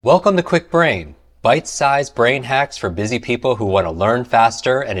Welcome to Quick Brain, bite-sized brain hacks for busy people who want to learn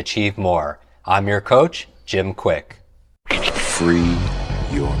faster and achieve more. I'm your coach, Jim Quick. Free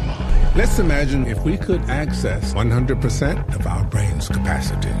your mind. Let's imagine if we could access 100% of our brain's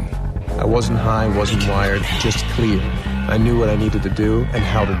capacity. I wasn't high, wasn't wired, just clear. I knew what I needed to do and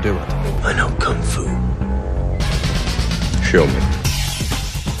how to do it. I know Kung Fu. Show me.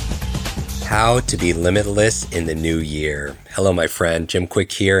 How to be limitless in the new year. Hello, my friend, Jim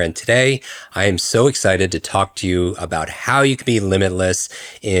Quick here, and today I am so excited to talk to you about how you can be limitless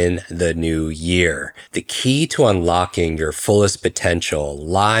in the new year. The key to unlocking your fullest potential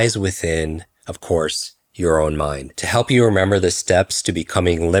lies within, of course, your own mind. To help you remember the steps to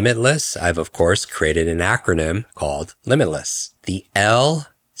becoming limitless, I've of course created an acronym called LIMITLESS. The L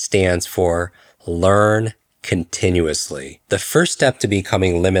stands for learn continuously. The first step to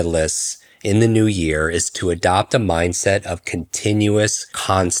becoming limitless in the new year is to adopt a mindset of continuous,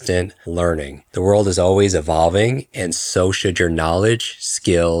 constant learning. The world is always evolving, and so should your knowledge,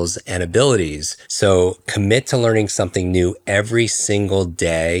 skills, and abilities. So commit to learning something new every single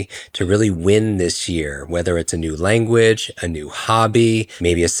day to really win this year, whether it's a new language, a new hobby,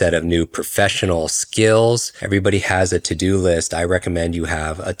 maybe a set of new professional skills. Everybody has a to-do list. I recommend you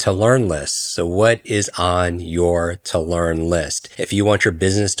have a to-learn list. So what is on your to-learn list? If you want your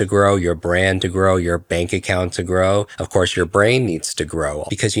business to grow, your brand to grow, your bank account to grow, of course, your brain needs to grow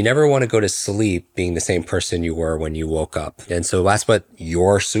because you never want to go to sleep being the same person you were when you woke up. And so that's what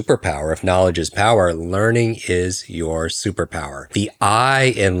your superpower, if knowledge is power, learning is your superpower. The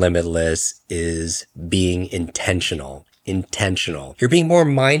I in Limitless is being intentional. You're being more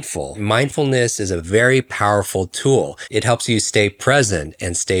mindful. Mindfulness is a very powerful tool. It helps you stay present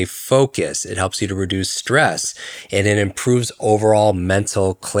and stay focused. It helps you to reduce stress, and it improves overall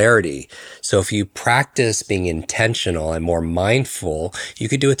mental clarity. So if you practice being intentional and more mindful, you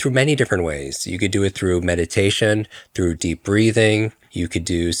could do it through many different ways. You could do it through meditation, through deep breathing. You could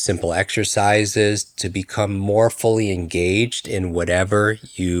do simple exercises to become more fully engaged in whatever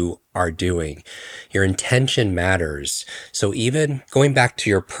you are doing. Your intention matters. So even going back to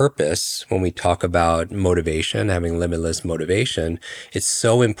your purpose, when we talk about motivation, having limitless motivation, it's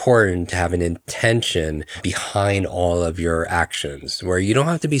so important to have an intention behind all of your actions, where you don't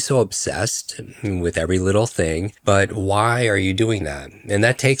have to be so obsessed with every little thing, but why are you doing that? And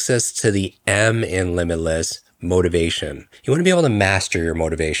that takes us to the M in Limitless, motivation. You want to be able to master your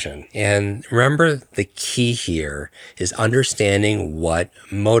motivation. And remember, the key here is understanding what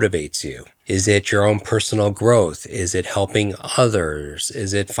motivates you. Is it your own personal growth? Is it helping others?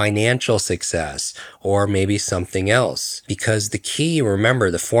 Is it financial success? Or maybe something else? Because the key, remember,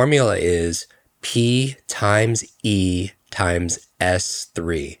 the formula is P times E times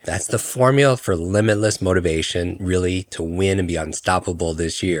S3. That's the formula for limitless motivation, really to win and be unstoppable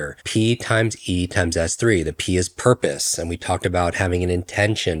this year. P times E times S3. The P is purpose, and we talked about having an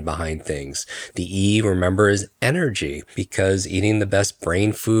intention behind things. The E, remember, is energy, because eating the best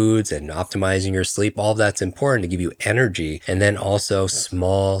brain foods and optimizing your sleep, all of that's important to give you energy. And then also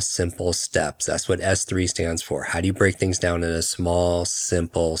small, simple steps. That's what S3 stands for. How do you break things down into small,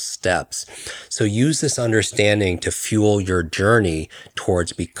 simple steps? So use this understanding to fuel your journey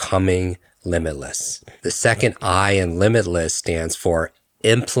towards becoming limitless. The second I in Limitless stands for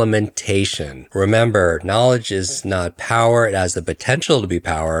implementation. Remember, knowledge is not power. It has the potential to be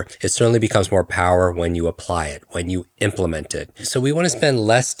power. It certainly becomes more power when you apply it, when you implement it. So we want to spend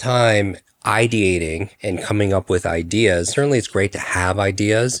less time ideating and coming up with ideas. Certainly it's great to have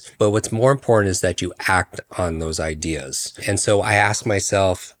ideas, but what's more important is that you act on those ideas. And so I ask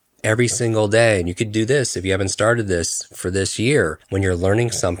myself, every single day, and you could do this if you haven't started this for this year. When you're learning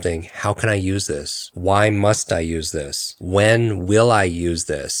something, how can I use this? Why must I use this? When will I use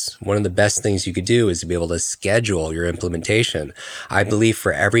this? One of the best things you could do is to be able to schedule your implementation. I believe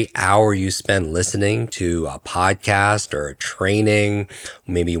for every hour you spend listening to a podcast or a training,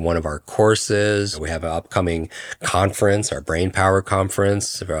 maybe one of our courses, we have an upcoming conference, our Brain Power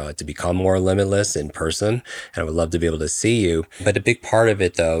Conference, to become more limitless in person. And I would love to be able to see you. But a big part of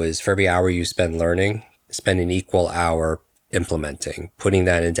it, though, is for every hour you spend learning, spend an equal hour implementing, putting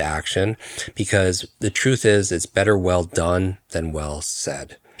that into action, because the truth is it's better well done than well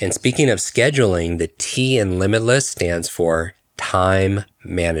said. And speaking of scheduling, the T in Limitless stands for time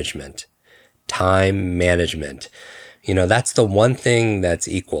management. Time management. You know, that's the one thing that's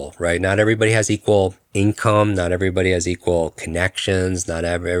equal, right? Not everybody has equal income. Not everybody has equal connections. Not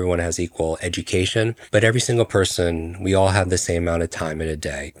everyone has equal education. But every single person, we all have the same amount of time in a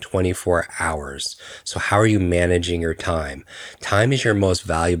day, 24 hours. So how are you managing your time? Time is your most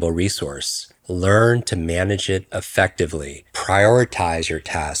valuable resource. Learn to manage it effectively. Prioritize your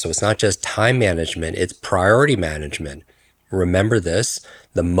tasks. So it's not just time management, it's priority management. Remember this,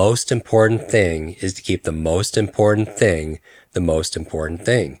 the most important thing is to keep the most important thing the most important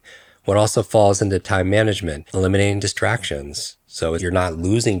thing. What also falls into time management? Eliminating distractions. So you're not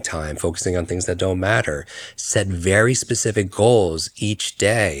losing time focusing on things that don't matter. Set very specific goals each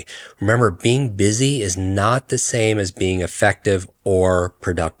day. Remember, being busy is not the same as being effective or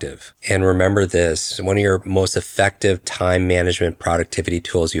productive. And remember this, one of your most effective time management productivity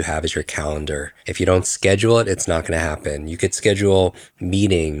tools you have is your calendar. If you don't schedule it, it's not going to happen. You could schedule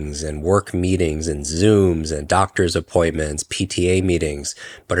meetings and work meetings and Zooms and doctor's appointments, PTA meetings,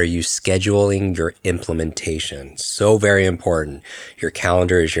 but are you scheduling your implementation? So very important. Your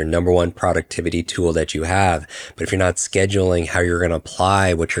calendar is your number one productivity tool that you have. But if you're not scheduling how you're going to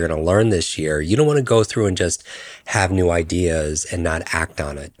apply what you're going to learn this year, you don't want to go through and just have new ideas and not act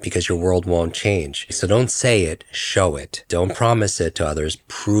on it because your world won't change. So don't say it, show it. Don't promise it to others,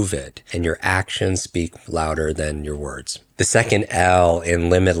 prove it. And your actions speak louder than your words. The second L in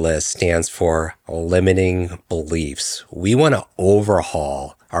Limitless stands for limiting beliefs. We want to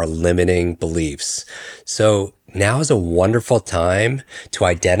overhaul our limiting beliefs. So now is a wonderful time to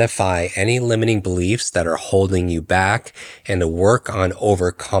identify any limiting beliefs that are holding you back and to work on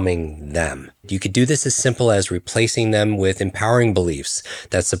overcoming them. You could do this as simple as replacing them with empowering beliefs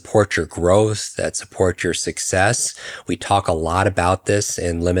that support your growth, that support your success. We talk a lot about this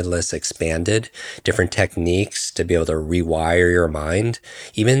in Limitless Expanded, different techniques to be able to rewire your mind.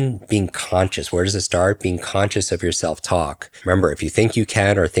 Even being conscious. Where does it start? Being conscious of your self-talk. Remember, if you think you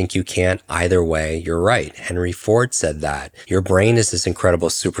can or think you can't, either way, you're right. Henry Ford said that. Your brain is this incredible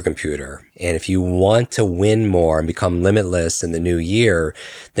supercomputer. And if you want to win more and become limitless in the new year,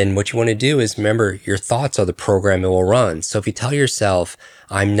 then what you want to do is remember your thoughts are the program it will run. So if you tell yourself,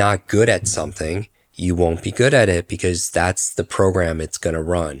 I'm not good at something, you won't be good at it because that's the program it's going to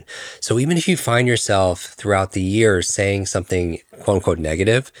run. So even if you find yourself throughout the year saying something quote unquote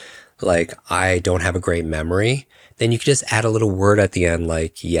negative, like I don't have a great memory, then you can just add a little word at the end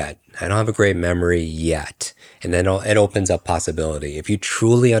like yet. I don't have a great memory yet. And then it opens up possibility. If you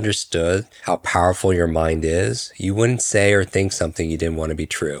truly understood how powerful your mind is, you wouldn't say or think something you didn't want to be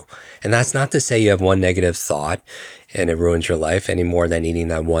true. And that's not to say you have one negative thought and it ruins your life any more than eating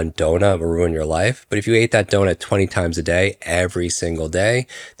that one donut will ruin your life. But if you ate that donut 20 times a day, every single day,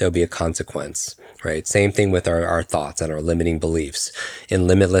 there'll be a consequence, right? Same thing with our thoughts and our limiting beliefs. In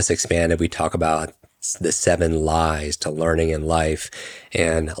Limitless Expanded, we talk about the 7 lies to learning in life.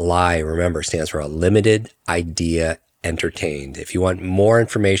 And lie, remember, stands for a limited idea entertained. If you want more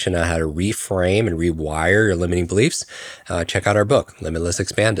information on how to reframe and rewire your limiting beliefs, check out our book, Limitless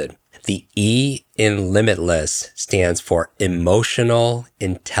Expanded. The E in Limitless stands for emotional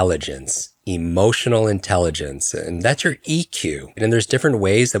intelligence. Emotional intelligence, and that's your EQ. And there's different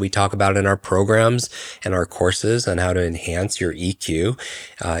ways that we talk about in our programs and our courses on how to enhance your EQ.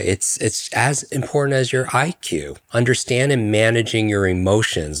 It's as important as your IQ. Understand and managing your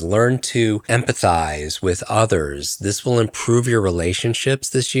emotions. Learn to empathize with others. This will improve your relationships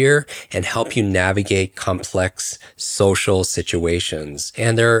this year and help you navigate complex social situations.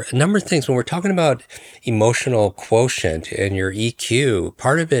 And there are a number of things when we're talking about emotional quotient and your EQ.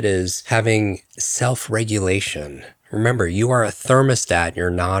 Part of it is having self-regulation. Remember, you are a thermostat, you're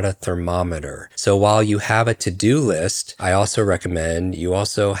not a thermometer. So while you have a to-do list, I also recommend you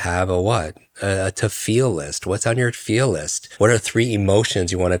also have a what? A to-feel list. What's on your feel list? What are 3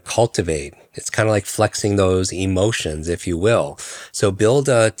 emotions you want to cultivate? It's kind of like flexing those emotions, if you will. So build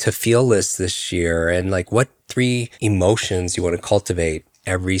a to-feel list this year and like what 3 emotions you want to cultivate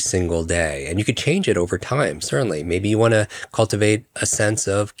every single day. And you could change it over time, certainly. Maybe you want to cultivate a sense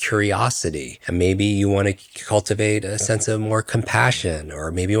of curiosity, and maybe you want to cultivate a sense of more compassion, or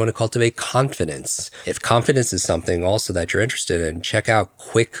maybe you want to cultivate confidence. If confidence is something also that you're interested in, check out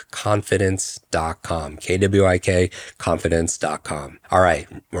quickconfidence.com, KWIK confidence.com. All right,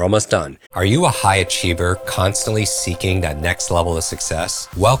 we're almost done. Are you a high achiever constantly seeking that next level of success?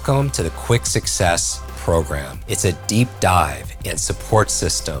 Welcome to the Quick Success program. It's a deep dive and support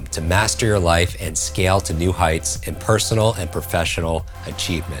system to master your life and scale to new heights in personal and professional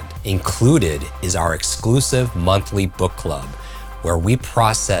achievement. Included is our exclusive monthly book club, where we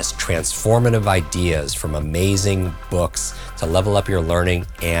process transformative ideas from amazing books to level up your learning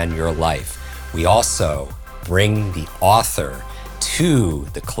and your life. We also bring the author to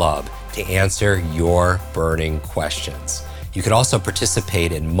the club to answer your burning questions. You could also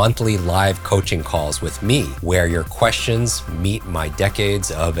participate in monthly live coaching calls with me, where your questions meet my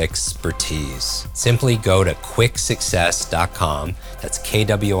decades of expertise. Simply go to quicksuccess.com, that's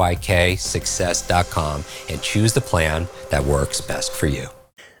KWIK success.com, and choose the plan that works best for you.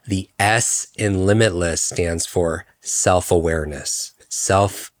 The S in Limitless stands for self-awareness.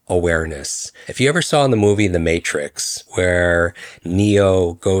 Self-awareness. If you ever saw in the movie The Matrix, where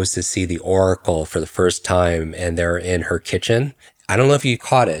Neo goes to see the Oracle for the first time and they're in her kitchen, I don't know if you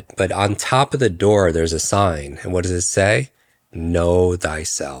caught it, but on top of the door, there's a sign. And what does it say? Know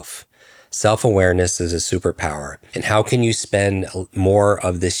thyself. Self-awareness is a superpower. And how can you spend more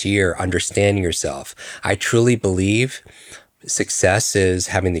of this year understanding yourself? I truly believe success is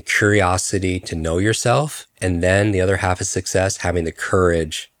having the curiosity to know yourself. And then the other half of success, having the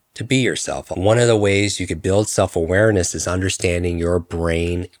courage to be yourself. One of the ways you can build self-awareness is understanding your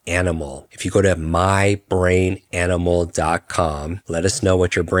brain animal. If you go to mybrainanimal.com, let us know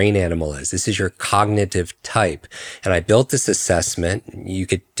what your brain animal is. This is your cognitive type. And I built this assessment. You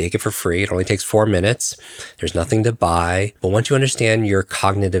could take it for free. It only takes 4 minutes. There's nothing to buy. But once you understand your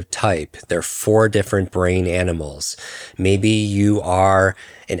cognitive type, there are 4 different brain animals. Maybe you are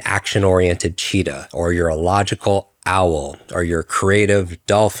an action-oriented cheetah, or you're a logical owl, or you're a creative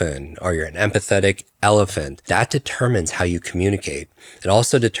dolphin, or you're an empathetic elephant. That determines how you communicate. It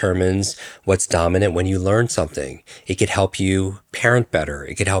also determines what's dominant when you learn something. It could help you parent better.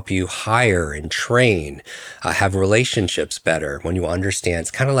 It could help you hire and train, have relationships better when you understand.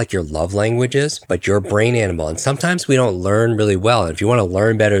 It's kind of like your love languages, but your brain animal. And sometimes we don't learn really well. And if you want to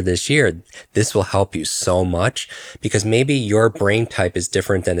learn better this year, this will help you so much, because maybe your brain type is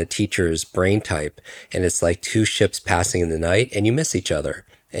different than a teacher's brain type. And it's like 2 ships passing in the night and you miss each other.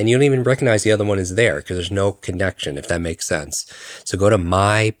 And you don't even recognize the other one is there because there's no connection, if that makes sense. So go to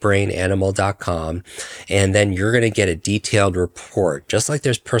mybrainanimal.com, and then you're going to get a detailed report. Just like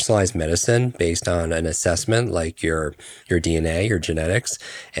there's personalized medicine based on an assessment like your DNA, your genetics,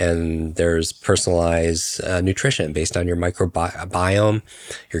 and there's personalized nutrition based on your microbiome,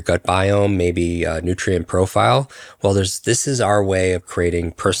 your gut biome, maybe nutrient profile. Well, this is our way of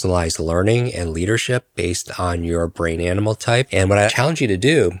creating personalized learning and leadership based on your brain animal type. And what I challenge you to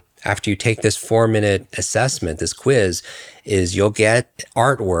do after you take this 4-minute assessment, this quiz, is you'll get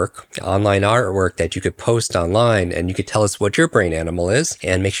artwork, online artwork that you could post online, and you could tell us what your brain animal is,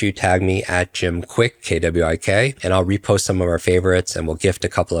 and make sure you tag me at Jim Quick, KWIK, and I'll repost some of our favorites, and we'll gift a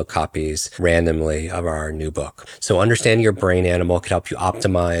couple of copies randomly of our new book. So understanding your brain animal could help you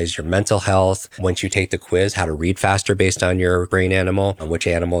optimize your mental health. Once you take the quiz, how to read faster based on your brain animal, on which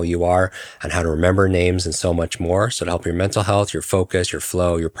animal you are, and how to remember names, and so much more. So to help your mental health, your focus, your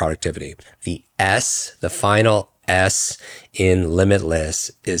flow, your productivity. The S, the final S in Limitless,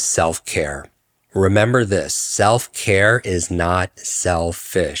 is self-care. Remember this, self-care is not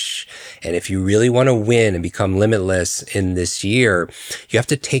selfish. And if you really want to win and become limitless in this year, you have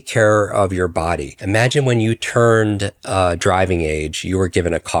to take care of your body. Imagine when you turned driving age, you were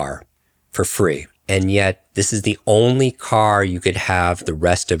given a car for free. And yet, this is the only car you could have the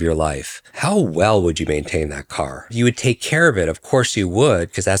rest of your life. How well would you maintain that car? You would take care of it. Of course you would,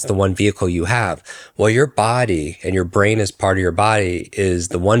 because that's the one vehicle you have. Well, your body and your brain as part of your body is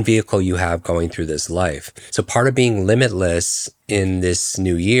the one vehicle you have going through this life. So part of being limitless in this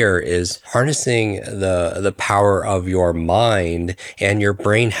new year is harnessing the power of your mind and your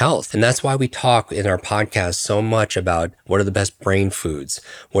brain health. And that's why we talk in our podcast so much about what are the best brain foods,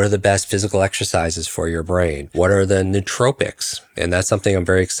 what are the best physical exercises for your brain, what are the nootropics. And that's something I'm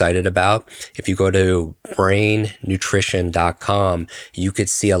very excited about. If you go to brainnutrition.com, you could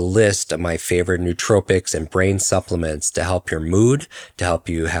see a list of my favorite nootropics and brain supplements to help your mood, to help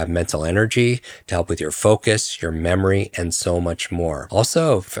you have mental energy, to help with your focus, your memory, and so much more.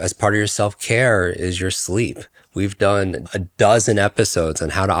 Also, as part of your self-care is your sleep. We've done a dozen episodes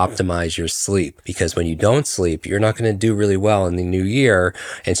on how to optimize your sleep, because when you don't sleep, you're not going to do really well in the new year.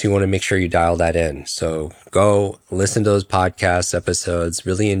 And so you want to make sure you dial that in. So go listen to those podcast episodes,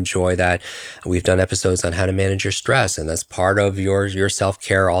 really enjoy that. We've done episodes on how to manage your stress, and that's part of your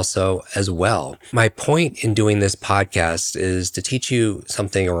self-care also as well. My point in doing this podcast is to teach you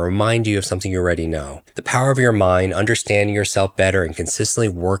something or remind you of something you already know. The power of your mind, understanding yourself better and consistently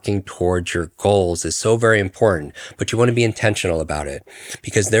working towards your goals is so very important. But you want to be intentional about it,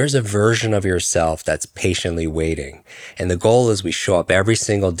 because there's a version of yourself that's patiently waiting. And the goal is we show up every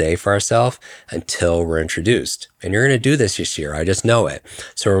single day for ourselves until we're introduced. And you're going to do this year. I just know it.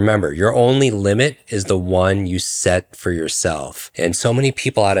 So remember, your only limit is the one you set for yourself. And so many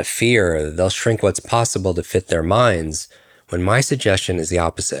people, out of fear, they'll shrink what's possible to fit their minds, when my suggestion is the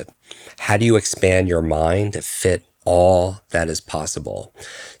opposite. How do you expand your mind to fit all that is possible.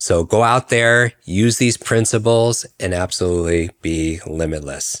 So go out there, use these principles, and absolutely be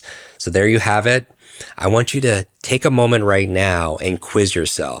limitless. So there you have it. I want you to take a moment right now and quiz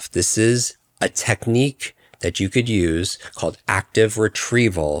yourself. This is a technique that you could use called active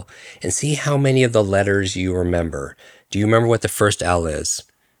retrieval and see how many of the letters you remember. Do you remember what the first L is?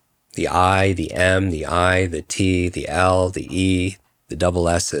 The I, the M, the I, the T, the L, the E, the double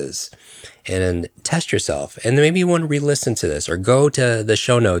S's. And then test yourself. And maybe you want to re-listen to this or go to the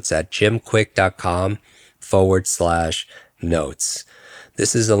show notes at jimquick.com/notes.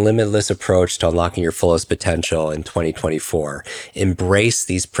 This is a limitless approach to unlocking your fullest potential in 2024. Embrace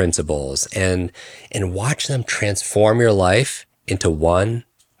these principles and watch them transform your life into one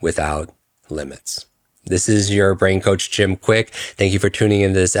without limits. This is your brain coach, Jim Quick. Thank you for tuning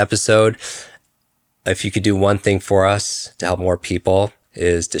into this episode. If you could do one thing for us to help more people,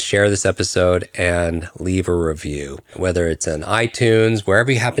 is to share this episode and leave a review, whether it's on iTunes,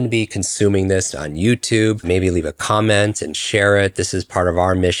 wherever you happen to be consuming this, on YouTube. Maybe leave a comment and share it. This is part of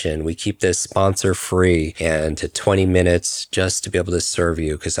our mission. We keep this sponsor free and to 20 minutes just to be able to serve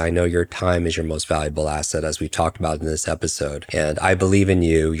you, because I know your time is your most valuable asset, as we talked about in this episode. And I believe in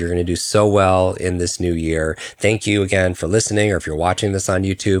you. You're going to do so well in this new year. Thank you again for listening, or if you're watching this on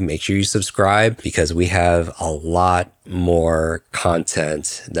YouTube, make sure you subscribe, because we have a lot more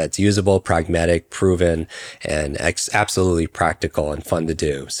content that's usable, pragmatic, proven, and absolutely practical and fun to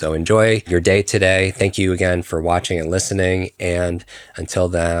do. So enjoy your day today. Thank you again for watching and listening. And until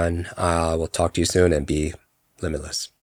then, we'll talk to you soon, and be limitless.